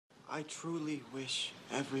I truly wish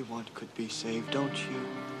everyone could be saved, don't you?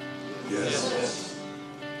 Yes.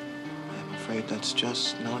 I'm afraid that's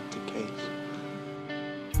just not the case.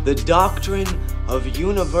 The doctrine of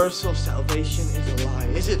universal salvation is a lie,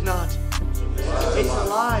 is it not? It's a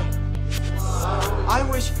lie. I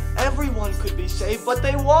wish everyone could be saved, but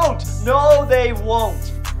they won't. No, they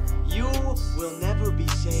won't. You will never be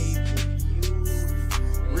saved if you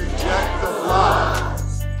Reject the blood.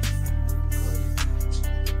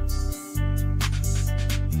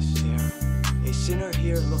 Is there a sinner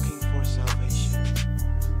here looking for salvation?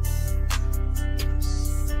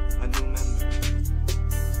 A new member?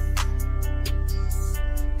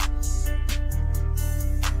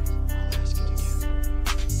 I'll ask it again.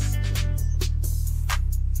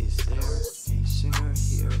 Is there a sinner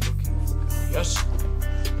here looking for God? Yes.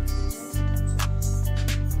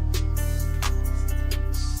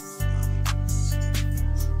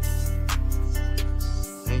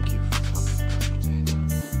 Thank you for coming, Brother Daniel.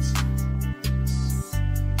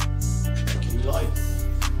 Thank you, Eli.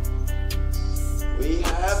 We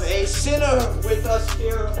have a sinner with us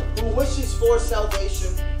here who wishes for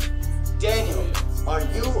salvation. Daniel, are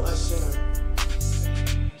you a sinner?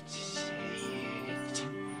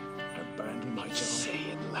 Abandon my child. Say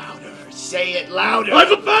it louder. Say it louder.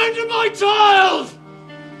 I've abandoned my child!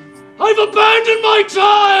 I've abandoned my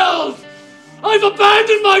child! I've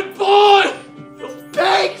abandoned my boy!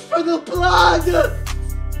 Beg for the blood!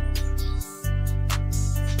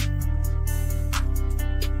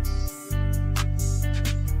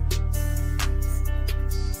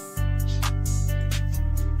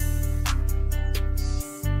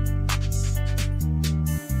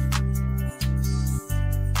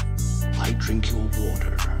 I drink your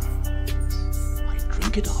water. I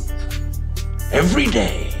drink it up. Every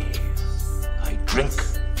day, I drink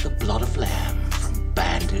the blood of lamb from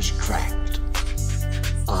Bandage Tract.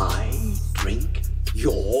 I drink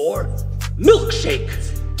your milkshake.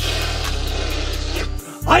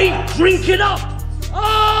 I drink it up.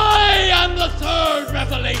 I am the third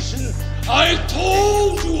revelation. I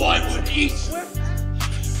told you I would eat